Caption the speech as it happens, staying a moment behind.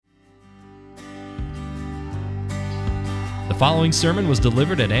following sermon was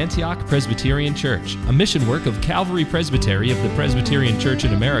delivered at Antioch Presbyterian Church, a mission work of Calvary Presbytery of the Presbyterian Church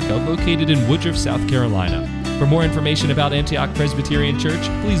in America located in Woodruff, South Carolina. For more information about Antioch Presbyterian Church,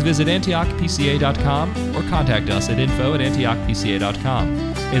 please visit antiochpca.com or contact us at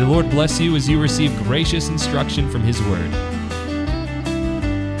info@antiochpca.com. May the Lord bless you as you receive gracious instruction from His Word.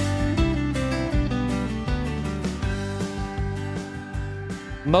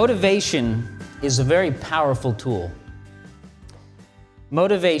 Motivation is a very powerful tool.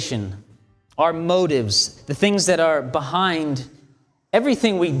 Motivation, our motives, the things that are behind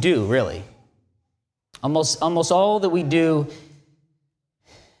everything we do, really. Almost all that we do,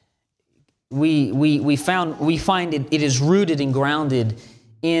 we find it is rooted and grounded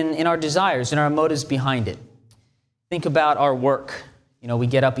in our desires and our motives behind it. Think about our work. We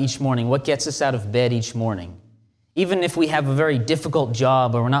get up each morning. What gets us out of bed each morning? Even if we have a very difficult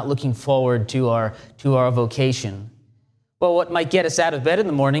job or we're not looking forward to our vocation, well, what might get us out of bed in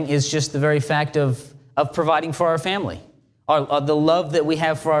the morning is just the very fact of providing for our family. The love that we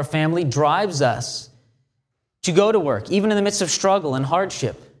have for our family drives us to go to work, even in the midst of struggle and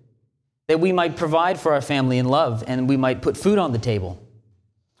hardship, that we might provide for our family in love and we might put food on the table.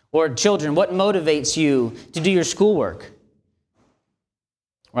 Or children, what motivates you to do your schoolwork?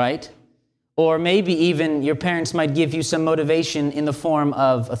 Right? Or maybe even your parents might give you some motivation in the form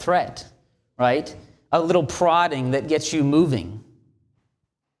of a threat, right? A little prodding that gets you moving.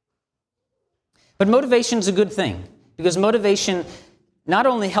 But motivation is a good thing, because motivation not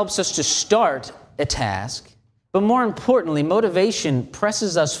only helps us to start a task, but more importantly, motivation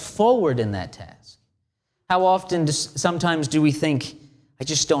presses us forward in that task. How often sometimes do we think, I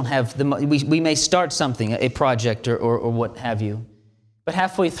just don't have we may start something, a project or what have you, but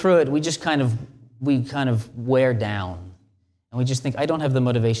halfway through it, we kind of wear down, and we just think, I don't have the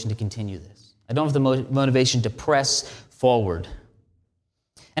motivation to continue this. I don't have the motivation to press forward.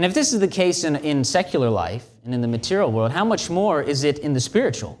 And if this is the case in secular life and in the material world, how much more is it in the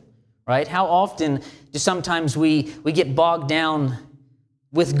spiritual, right? How often do sometimes we get bogged down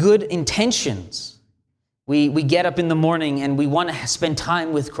with good intentions? We get up in the morning and we want to spend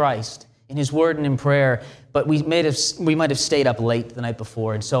time with Christ in His Word and in prayer, but we might have stayed up late the night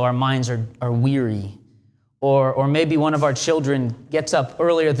before, and so our minds are weary. Or maybe one of our children gets up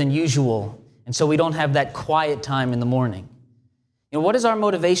earlier than usual, and so we don't have that quiet time in the morning. What is our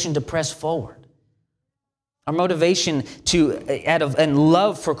motivation to press forward? Our motivation and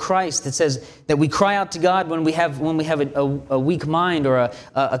love for Christ that says that we cry out to God when we have a weak mind or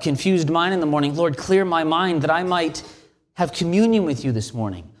a confused mind in the morning. Lord, clear my mind that I might have communion with you this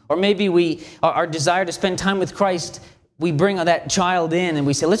morning. Or maybe our desire to spend time with Christ, we bring that child in and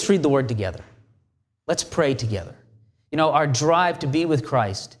we say, let's read the Word together. Let's pray together. Our drive to be with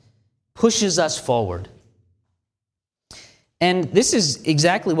Christ pushes us forward. And this is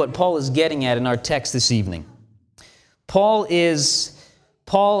exactly what Paul is getting at in our text this evening. Paul has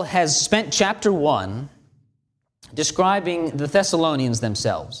spent chapter 1 describing the Thessalonians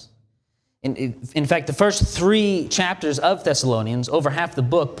themselves. In fact, the first 3 chapters of Thessalonians, over half the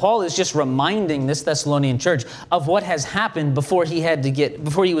book, Paul is just reminding this Thessalonian church of what has happened before he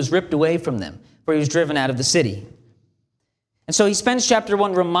was ripped away from them, before he was driven out of the city. And so he spends chapter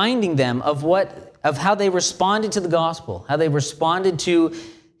 1 reminding them of how they responded to the gospel, how they responded to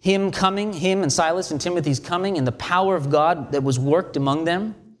him and Silas and Timothy's coming, and the power of God that was worked among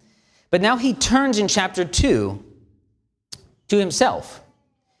them. But now he turns in chapter 2 to himself.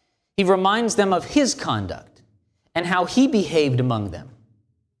 He reminds them of his conduct and how he behaved among them.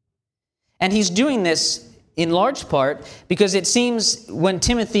 And he's doing this in large part because it seems when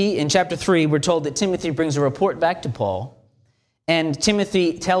Timothy, in chapter 3, we're told that Timothy brings a report back to Paul, and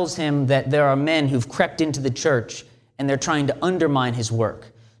Timothy tells him that there are men who've crept into the church and they're trying to undermine his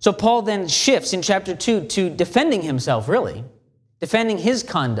work. So Paul then shifts in chapter 2 to defending himself, really, defending his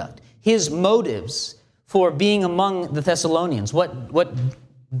conduct, his motives for being among the Thessalonians, what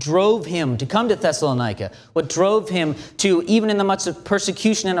drove him to come to Thessalonica, what drove him to, even in the midst of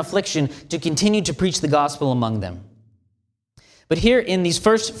persecution and affliction, to continue to preach the gospel among them. But here in these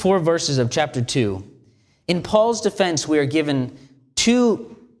first 4 verses of chapter 2, in Paul's defense, we are given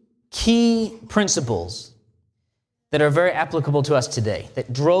 2 key principles that are very applicable to us today,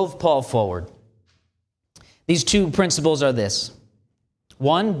 that drove Paul forward. These 2 principles are this: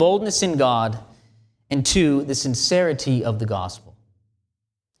 1, boldness in God, and 2, the sincerity of the gospel.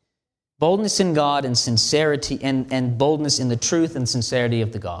 Boldness in God and sincerity and boldness in the truth and sincerity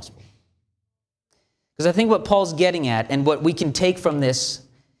of the gospel. Because I think what Paul's getting at and what we can take from this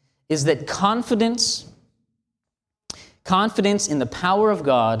is that confidence in the power of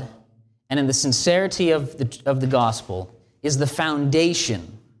God and in the sincerity of the gospel is the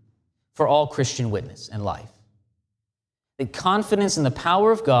foundation for all Christian witness and life. The confidence in the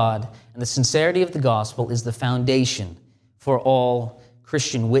power of God and the sincerity of the gospel is the foundation for all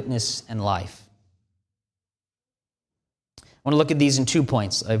Christian witness and life. I want to look at these in 2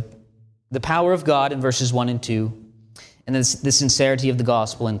 points. The power of God in verses 1 and 2, and then the sincerity of the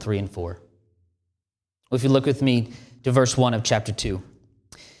gospel in 3 and 4. If you look with me to verse 1 of chapter 2.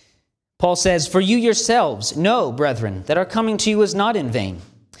 Paul says, "For you yourselves know, brethren, that our coming to you is not in vain.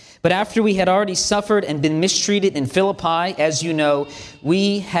 But after we had already suffered and been mistreated in Philippi, as you know,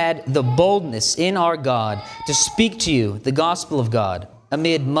 we had the boldness in our God to speak to you the gospel of God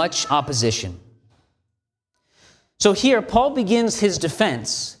amid much opposition." So here, Paul begins his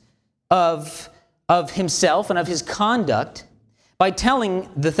defense of himself and of his conduct by telling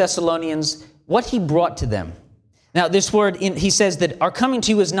the Thessalonians what he brought to them. Now, this word, he says that our coming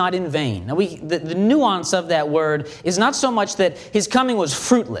to you is not in vain. Now, the nuance of that word is not so much that his coming was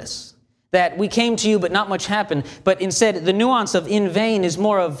fruitless, that we came to you but not much happened, but instead the nuance of in vain is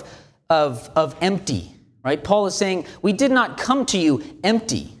more of empty, right? Paul is saying, we did not come to you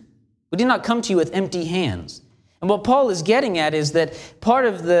empty. We did not come to you with empty hands. And what Paul is getting at is that part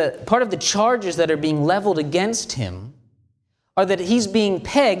of the charges that are being leveled against him are that he's being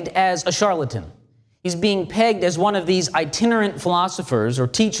pegged as a charlatan. He's being pegged as one of these itinerant philosophers or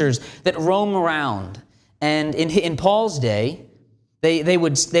teachers that roam around. And in Paul's day, they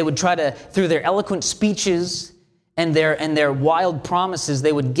would try to, through their eloquent speeches and their wild promises,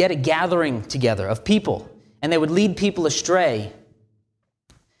 they would get a gathering together of people, and they would lead people astray.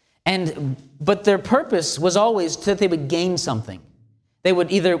 But their purpose was always that they would gain something.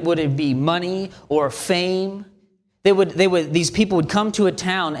 Would it be money or fame? These people would come to a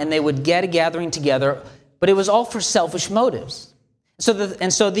town and they would get a gathering together, but it was all for selfish motives.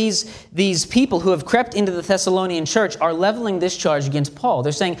 So these people who have crept into the Thessalonian church are leveling this charge against Paul.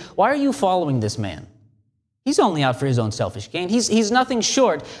 They're saying, why are you following this man? He's only out for his own selfish gain. He's nothing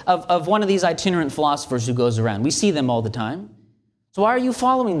short of one of these itinerant philosophers who goes around. We see them all the time. So why are you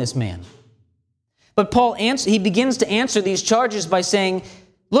following this man? But Paul he begins to answer these charges by saying,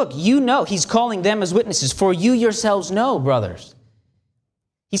 look, you know, he's calling them as witnesses, for you yourselves know, brothers.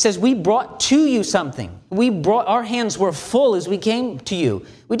 He says, we brought to you something. Our hands were full as we came to you.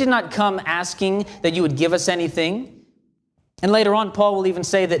 We did not come asking that you would give us anything. And later on, Paul will even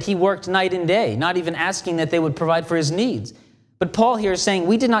say that he worked night and day, not even asking that they would provide for his needs. But Paul here is saying,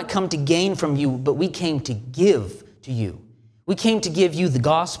 we did not come to gain from you, but we came to give to you. We came to give you the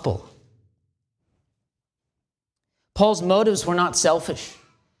gospel. Paul's motives were not selfish.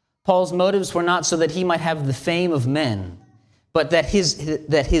 Paul's motives were not so that he might have the fame of men, but that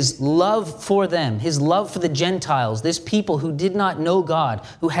his love for them, his love for the Gentiles, this people who did not know God,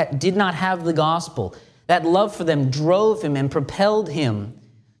 who did not have the gospel, that love for them drove him and propelled him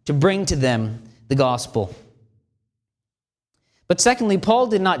to bring to them the gospel. But secondly, Paul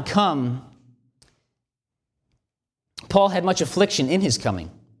had much affliction in his coming.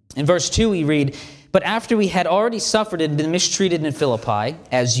 In verse 2 we read, "But after we had already suffered and been mistreated in Philippi,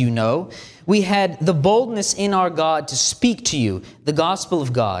 as you know, we had the boldness in our God to speak to you the gospel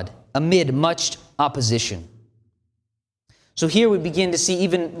of God amid much opposition." So here we begin to see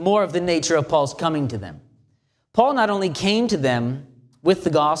even more of the nature of Paul's coming to them. Paul not only came to them with the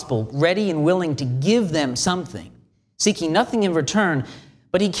gospel, ready and willing to give them something, seeking nothing in return,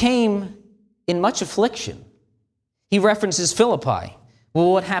 but he came in much affliction. He references Philippi.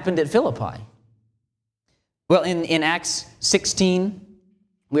 Well, what happened at Philippi? Well, in Acts 16,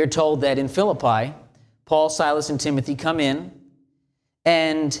 we're told that in Philippi, Paul, Silas, and Timothy come in,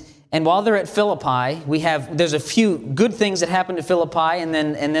 and while they're at Philippi, there's a few good things that happen to Philippi, and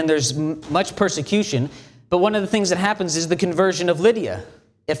then there's much persecution. But one of the things that happens is the conversion of Lydia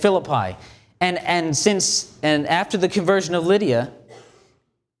at Philippi, and after the conversion of Lydia,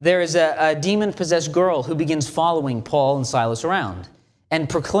 there is a demon-possessed girl who begins following Paul and Silas around and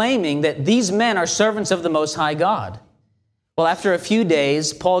proclaiming that these men are servants of the Most High God. Well, after a few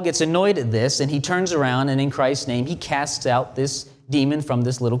days, Paul gets annoyed at this, and he turns around, and in Christ's name, he casts out this demon from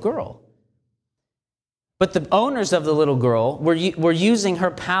this little girl. But the owners of the little girl were using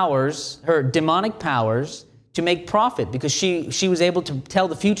her powers, her demonic powers, to make profit because she was able to tell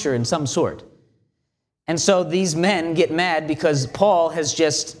the future in some sort. And so these men get mad because Paul has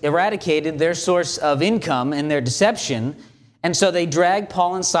just eradicated their source of income and their deception. And so they drag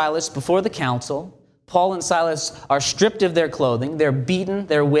Paul and Silas before the council. Paul and Silas are stripped of their clothing. They're beaten,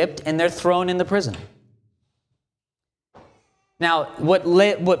 they're whipped, and they're thrown in the prison. Now,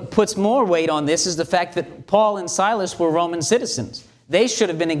 what puts more weight on this is the fact that Paul and Silas were Roman citizens. They should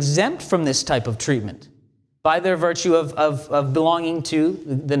have been exempt from this type of treatment. by their virtue of belonging to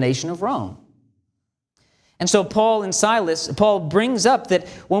the nation of Rome. And so Paul brings up that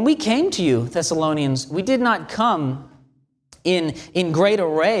when we came to you, Thessalonians, we did not come in great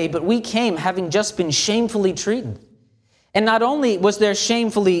array, but we came having just been shamefully treated. And not only was their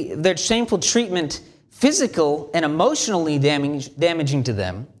shameful treatment physical and emotionally damaging to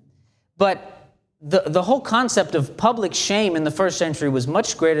them, but the whole concept of public shame in the first century was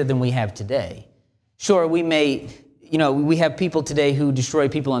much greater than we have today. Sure, we have people today who destroy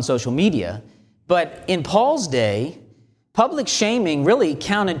people on social media, but in Paul's day, public shaming really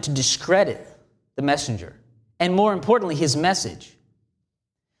counted to discredit the messenger, and more importantly, his message.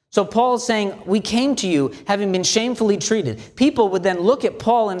 So Paul's saying, we came to you having been shamefully treated. People would then look at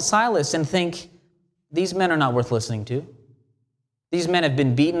Paul and Silas and think, these men are not worth listening to. These men have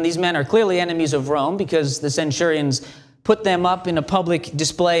been beaten. These men are clearly enemies of Rome because the centurions put them up in a public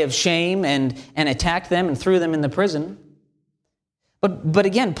display of shame and attacked them and threw them in the prison. But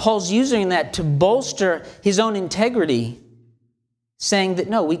again, Paul's using that to bolster his own integrity, saying that,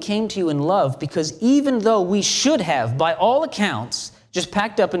 no, we came to you in love because even though we should have, by all accounts, just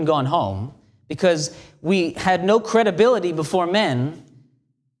packed up and gone home because we had no credibility before men,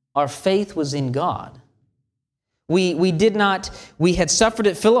 our faith was in God. We had suffered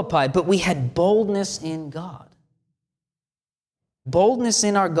at Philippi, but we had boldness in God. Boldness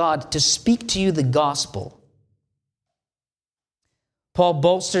in our God to speak to you the gospel. Paul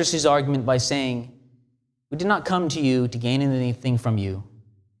bolsters his argument by saying, we did not come to you to gain anything from you.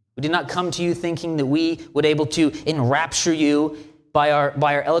 We did not come to you thinking that we would be able to enrapture you by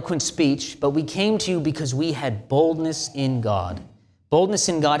our eloquent speech, but we came to you because we had boldness in God. Boldness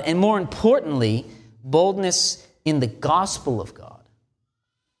in God, and more importantly, boldness in the gospel of God.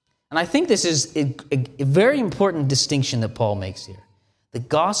 And I think this is a very important distinction that Paul makes here. The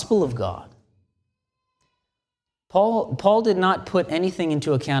gospel of God. Paul did not put anything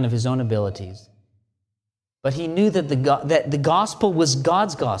into account of his own abilities, but he knew that the gospel was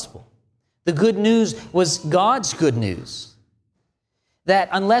God's gospel. The good news was God's good news. That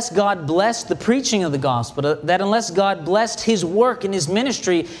unless God blessed the preaching of the gospel, that unless God blessed his work and his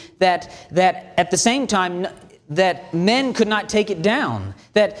ministry, that at the same time that men could not take it down,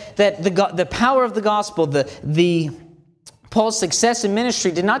 that the power of the gospel, Paul's success in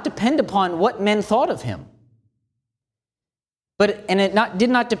ministry did not depend upon what men thought of him. Did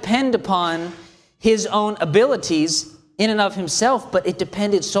not depend upon his own abilities in and of himself, but it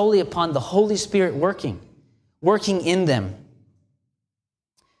depended solely upon the Holy Spirit working in them.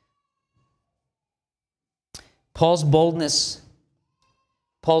 Paul's boldness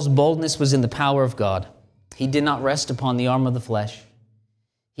was in the power of God. He did not rest upon the arm of the flesh.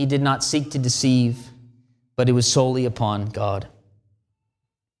 He did not seek to deceive, but it was solely upon God.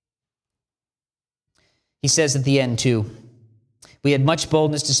 He says at the end too, we had much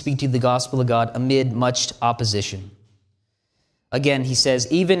boldness to speak to you the gospel of God amid much opposition. Again, he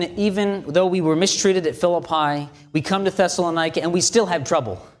says, even though we were mistreated at Philippi, we come to Thessalonica and we still have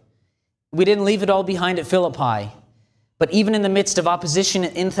trouble. We didn't leave it all behind at Philippi. But even in the midst of opposition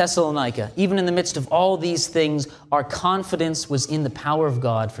in Thessalonica, even in the midst of all these things, our confidence was in the power of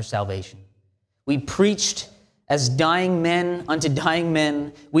God for salvation. We preached as dying men unto dying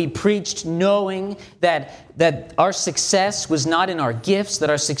men. We preached knowing that our success was not in our gifts, that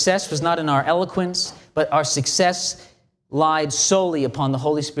our success was not in our eloquence, but our success lied solely upon the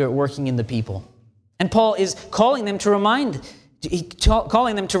Holy Spirit working in the people. And Paul is calling them to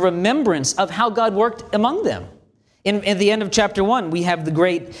remembrance of how God worked among them. In the end of chapter 1, we have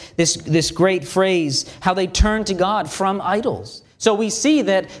this great phrase, how they turned to God from idols. So we see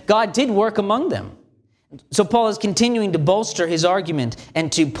that God did work among them. So Paul is continuing to bolster his argument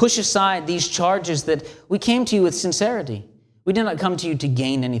and to push aside these charges that we came to you with sincerity. We did not come to you to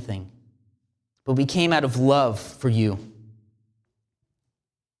gain anything, but we came out of love for you.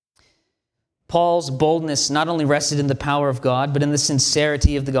 Paul's boldness not only rested in the power of God, but in the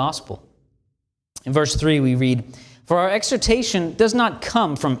sincerity of the gospel. In verse 3 we read, "For our exhortation does not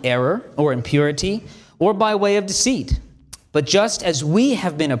come from error or impurity or by way of deceit, but just as we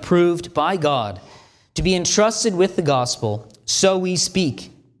have been approved by God to be entrusted with the gospel, so we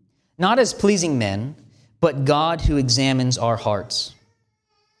speak, not as pleasing men, but God who examines our hearts."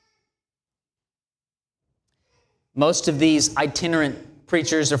 Most of these itinerant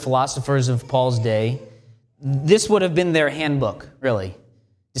preachers or philosophers of Paul's day, this would have been their handbook, really.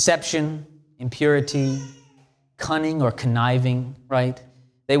 Deception, impurity, cunning or conniving, right?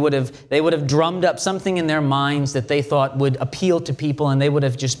 They would have drummed up something in their minds that they thought would appeal to people, and they would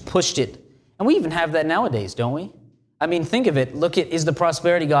have just pushed it. And we even have that nowadays, don't we? I mean, think of it. Look at, is the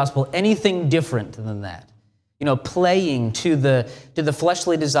prosperity gospel anything different than that? playing to the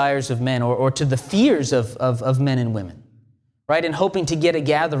fleshly desires of men or to the fears of men and women, right? And hoping to get a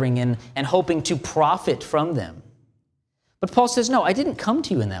gathering and hoping to profit from them. But Paul says, no, I didn't come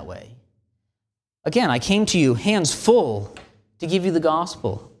to you in that way. Again, I came to you hands full to give you the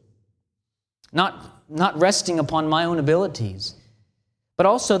gospel, not resting upon my own abilities, but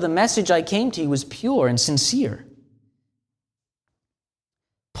also the message I came to you was pure and sincere.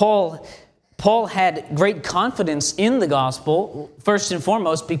 Paul had great confidence in the gospel, first and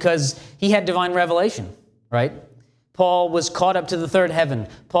foremost, because he had divine revelation, right? Paul was caught up to the third heaven.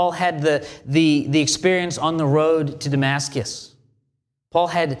 Paul had the experience on the road to Damascus. Paul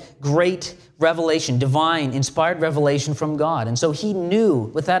had great revelation, divine, inspired revelation from God. And so he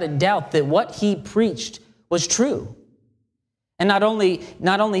knew without a doubt that what he preached was true. And not only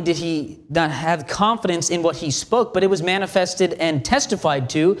did he not have confidence in what he spoke, but it was manifested and testified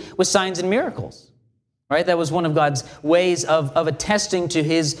to with signs and miracles. Right? That was one of God's ways of attesting to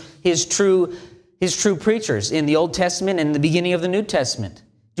his true preachers in the Old Testament and the beginning of the New Testament,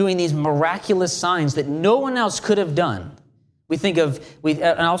 doing these miraculous signs that no one else could have done. We think of,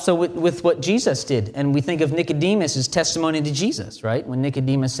 and also with what Jesus did, and we think of Nicodemus' testimony to Jesus, right? When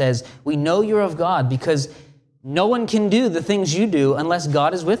Nicodemus says, we know you're of God because no one can do the things you do unless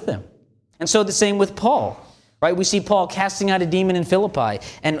God is with them. And so the same with Paul, right? We see Paul casting out a demon in Philippi,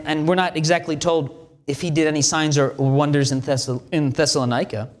 and we're not exactly told if he did any signs or wonders in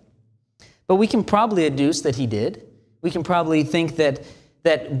Thessalonica, but we can probably adduce that he did. We can probably think that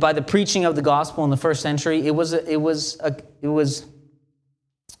by the preaching of the gospel in the first century, it was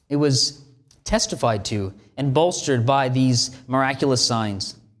testified to and bolstered by these miraculous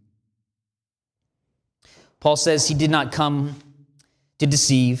signs. Paul says he did not come to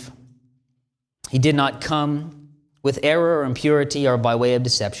deceive. He did not come with error or impurity or by way of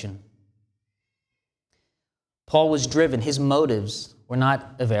deception. Paul was driven. His motives were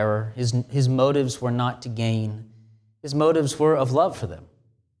not of error. His motives were not to gain. His motives were of love for them.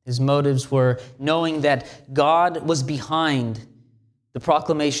 His motives were knowing that God was behind the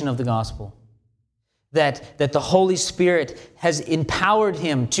proclamation of the gospel, that the Holy Spirit has empowered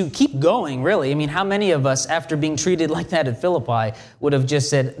him to keep going, really. I mean, how many of us, after being treated like that at Philippi, would have just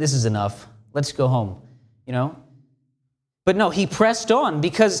said, this is enough, let's go home, But no, he pressed on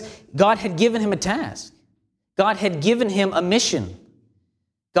because God had given him a task. God had given him a mission.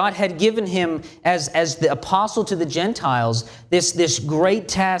 God had given him, as the apostle to the Gentiles, this great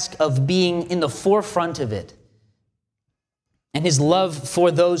task of being in the forefront of it. And his love for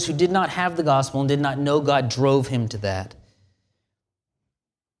those who did not have the gospel and did not know God drove him to that.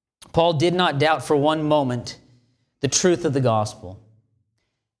 Paul did not doubt for one moment the truth of the gospel.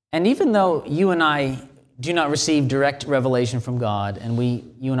 And even though you and I do not receive direct revelation from God, and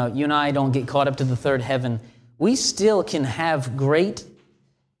you and I don't get caught up to the third heaven, we still can have great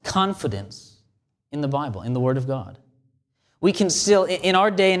confidence in the Bible, in the Word of God. We can still, in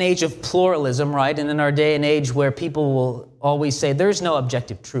our day and age of pluralism, right, and in our day and age where people will always say, there's no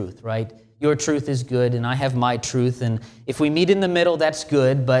objective truth, right? Your truth is good, and I have my truth, and if we meet in the middle, that's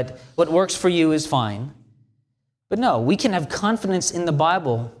good, but what works for you is fine. But no, we can have confidence in the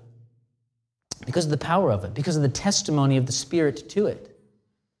Bible because of the power of it, because of the testimony of the Spirit to it.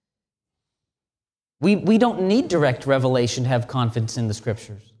 We don't need direct revelation to have confidence in the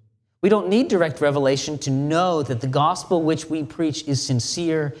Scriptures. We don't need direct revelation to know that the gospel which we preach is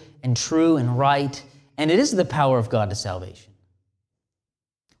sincere and true and right, and it is the power of God to salvation.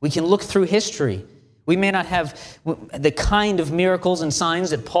 We can look through history. We may not have the kind of miracles and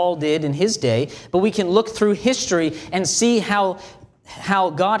signs that Paul did in his day, but we can look through history and see how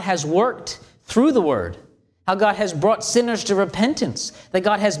God has worked through the Word, how God has brought sinners to repentance, that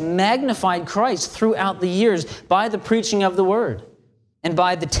God has magnified Christ throughout the years by the preaching of the Word and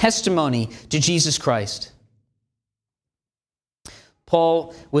by the testimony to Jesus Christ.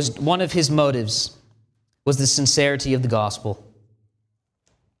 Paul was, one of his motives was the sincerity of the gospel.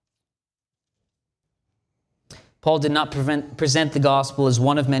 Paul did not present the gospel as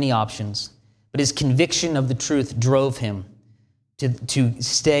one of many options, but his conviction of the truth drove him to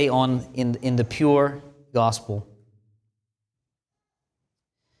stay on in the pure gospel.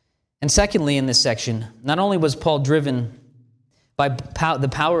 And secondly, in this section, not only was Paul driven by the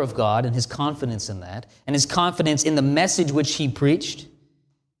power of God and his confidence in that, and his confidence in the message which he preached,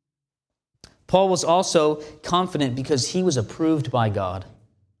 Paul was also confident because he was approved by God.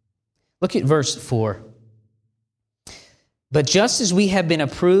 Look at verse 4. But just as we have been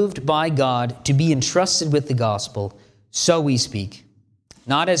approved by God to be entrusted with the gospel, so we speak,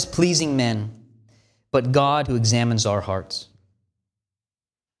 not as pleasing men, but God who examines our hearts.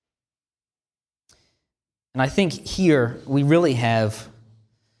 And I think here we really have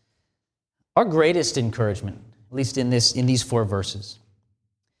our greatest encouragement, at least in these 4 verses.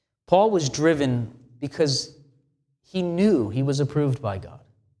 Paul was driven because he knew he was approved by God.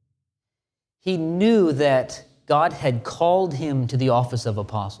 He knew that God had called him to the office of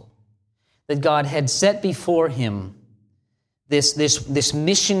apostle, that God had set before him this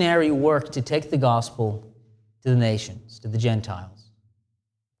missionary work to take the gospel to the nations, to the Gentiles,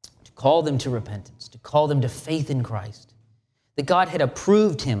 to call them to repentance, to call them to faith in Christ, that God had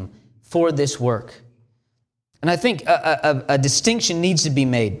approved him for this work. And I think a distinction needs to be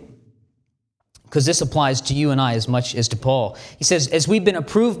made, because this applies to you and I as much as to Paul. He says, as we've been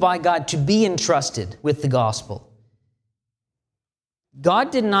approved by God to be entrusted with the gospel.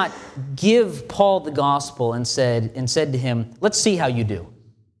 God did not give Paul the gospel and said to him, let's see how you do.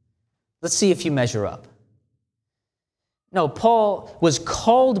 Let's see if you measure up. No, Paul was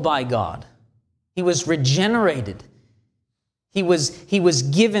called by God. He was regenerated. He was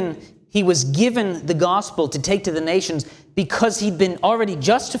given the gospel to take to the nations because he'd been already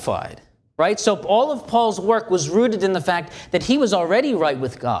justified. Right? So all of Paul's work was rooted in the fact that he was already right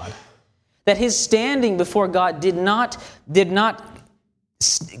with God, that his standing before God did not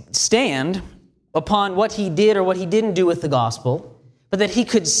stand upon what he did or what he didn't do with the gospel, but that he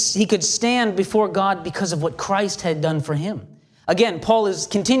could stand before God because of what Christ had done for him. Again, Paul is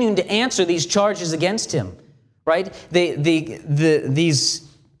continuing to answer these charges against him. Right? These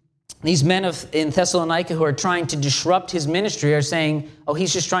men in Thessalonica who are trying to disrupt his ministry are saying, oh,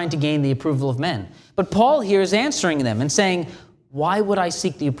 he's just trying to gain the approval of men. But Paul here is answering them and saying, why would I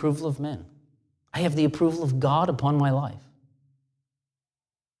seek the approval of men? I have the approval of God upon my life.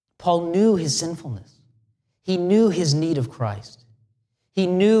 Paul knew his sinfulness. He knew his need of Christ. He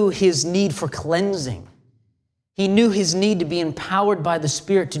knew his need for cleansing. He knew his need to be empowered by the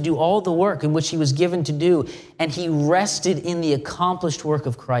Spirit to do all the work in which he was given to do, and he rested in the accomplished work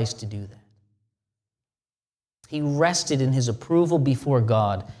of Christ to do that. He rested in his approval before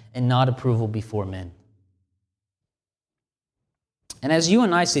God and not approval before men. And as you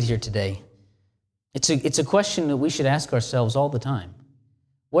and I sit here today, it's a question that we should ask ourselves all the time.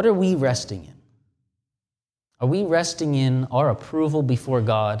 What are we resting in? Are we resting in our approval before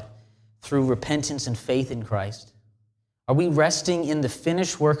God through repentance and faith in Christ? Are we resting in the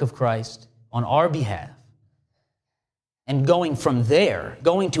finished work of Christ on our behalf and going from there,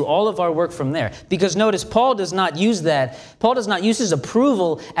 going to all of our work from there? Because notice, Paul does not use that. Paul does not use his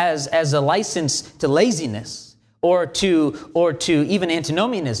approval as a license to laziness or to even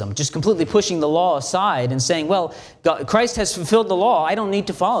antinomianism, just completely pushing the law aside and saying, well, Christ has fulfilled the law. I don't need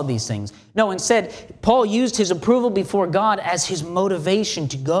to follow these things. No, instead, Paul used his approval before God as his motivation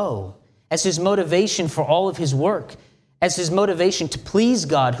to go, as his motivation for all of his work, as his motivation to please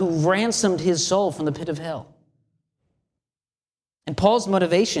God, who ransomed his soul from the pit of hell. And Paul's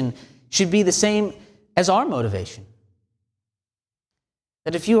motivation should be the same as our motivation.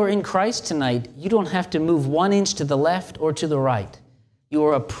 That if you are in Christ tonight, you don't have to move 1 inch to the left or to the right. You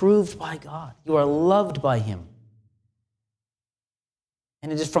are approved by God. You are loved by Him.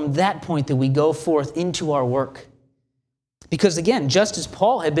 And it is from that point that we go forth into our work. Because again, just as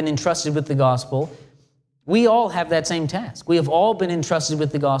Paul had been entrusted with the gospel, we all have that same task. We have all been entrusted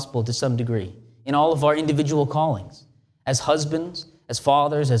with the gospel to some degree in all of our individual callings. As husbands, as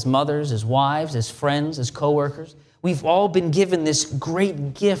fathers, as mothers, as wives, as friends, as co-workers. We've all been given this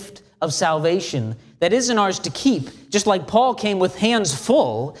great gift of salvation that isn't ours to keep. Just like Paul came with hands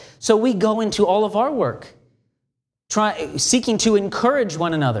full, so we go into all of our work, seeking to encourage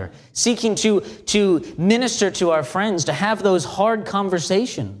one another, seeking to minister to our friends, to have those hard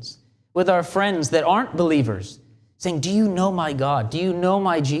conversations with our friends that aren't believers, saying, do you know my God? Do you know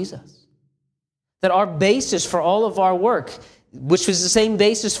my Jesus? That our basis for all of our work, which was the same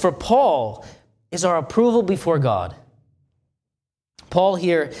basis for Paul, is our approval before God. Paul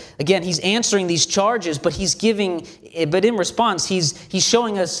here, again, he's answering these charges, but in response, he's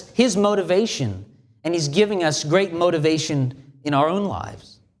showing us his motivation, and he's giving us great motivation in our own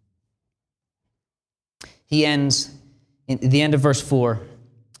lives. He ends, at the end of verse 4,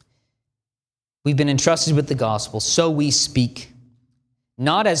 we've been entrusted with the gospel, so we speak,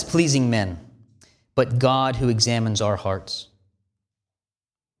 not as pleasing men, but God who examines our hearts.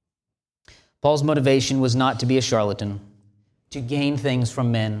 Paul's motivation was not to be a charlatan, to gain things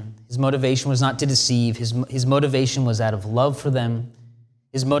from men. His motivation was not to deceive. His motivation was out of love for them.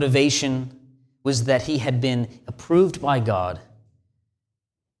 His motivation was that he had been approved by God,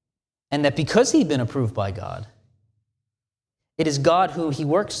 and that because he'd been approved by God, it is God who he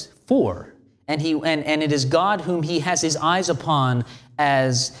works for, and it is God whom he has his eyes upon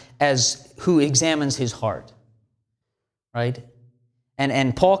as who examines his heart, right?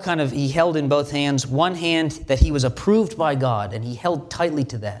 And Paul he held in both hands, one hand that he was approved by God, and he held tightly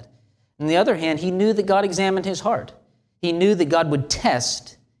to that. On the other hand, he knew that God examined his heart. He knew that God would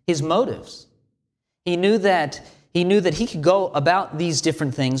test his motives. He knew that he could go about these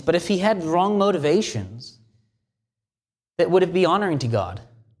different things, but if he had wrong motivations, that would it be honoring to God?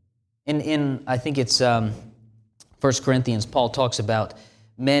 In I think it's 1 Corinthians, Paul talks about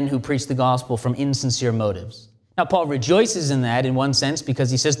men who preach the gospel from insincere motives. Now, Paul rejoices in that in one sense because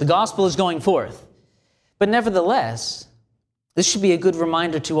he says the gospel is going forth. But nevertheless, this should be a good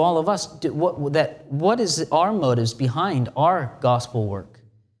reminder to all of us what is our motives behind our gospel work,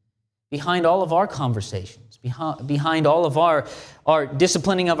 behind all of our conversations, behind all of our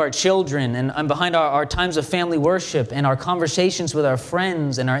disciplining of our children, and behind our times of family worship and our conversations with our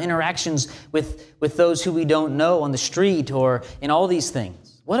friends and our interactions with those who we don't know on the street or in all these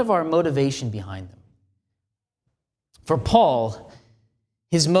things. What of our motivation behind them? For Paul,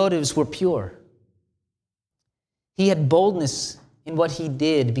 his motives were pure. He had boldness in what he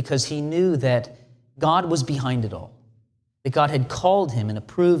did because he knew that God was behind it all, that God had called him and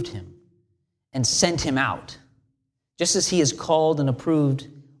approved him and sent him out, just as he has called and approved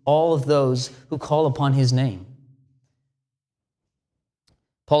all of those who call upon his name.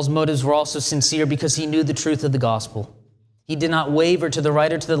 Paul's motives were also sincere because he knew the truth of the gospel. He did not waver to the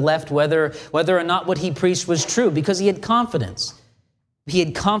right or to the left whether or not what he preached was true, because he had confidence. He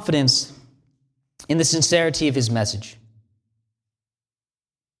had confidence in the sincerity of his message.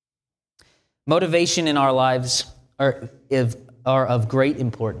 Motivation in our lives are of great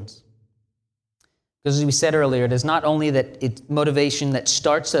importance. Because as we said earlier, it is not only that it's motivation that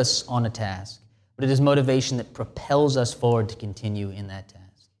starts us on a task, but it is motivation that propels us forward to continue in that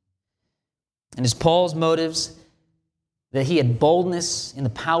task. And as Paul's motives, that he had boldness in the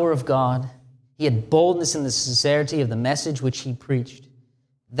power of God, he had boldness in the sincerity of the message which he preached.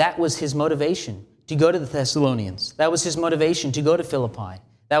 That was his motivation to go to the Thessalonians. That was his motivation to go to Philippi.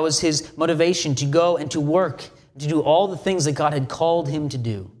 That was his motivation to go and to work, to do all the things that God had called him to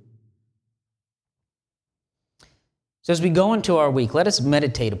do. So as we go into our week, let us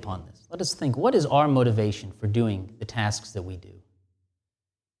meditate upon this. Let us think, what is our motivation for doing the tasks that we do?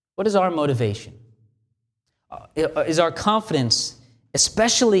 What is our motivation? Is our confidence,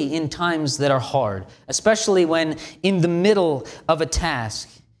 especially in times that are hard, especially when in the middle of a task,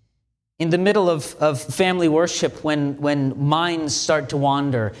 in the middle of family worship, when minds start to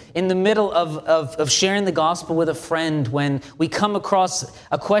wander, in the middle of sharing the gospel with a friend, when we come across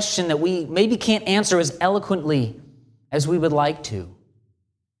a question that we maybe can't answer as eloquently as we would like to,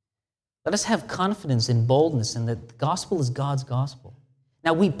 let us have confidence and boldness in that the gospel is God's gospel.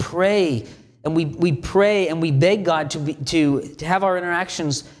 Now we pray and we pray and we beg God to have our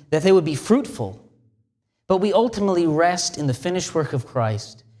interactions that they would be fruitful. But we ultimately rest in the finished work of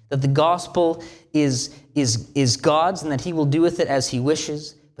Christ, that the gospel is God's and that he will do with it as he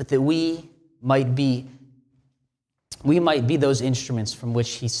wishes, but that we might be those instruments from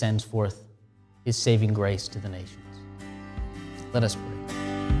which he sends forth his saving grace to the nations. Let us pray.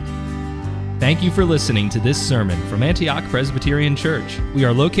 Thank you for listening to this sermon from Antioch Presbyterian Church. We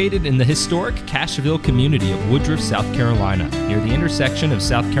are located in the historic Cashville community of Woodruff, South Carolina, near the intersection of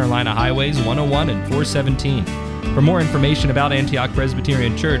South Carolina Highways 101 and 417. For more information about Antioch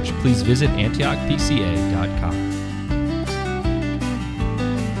Presbyterian Church, please visit antiochpca.com.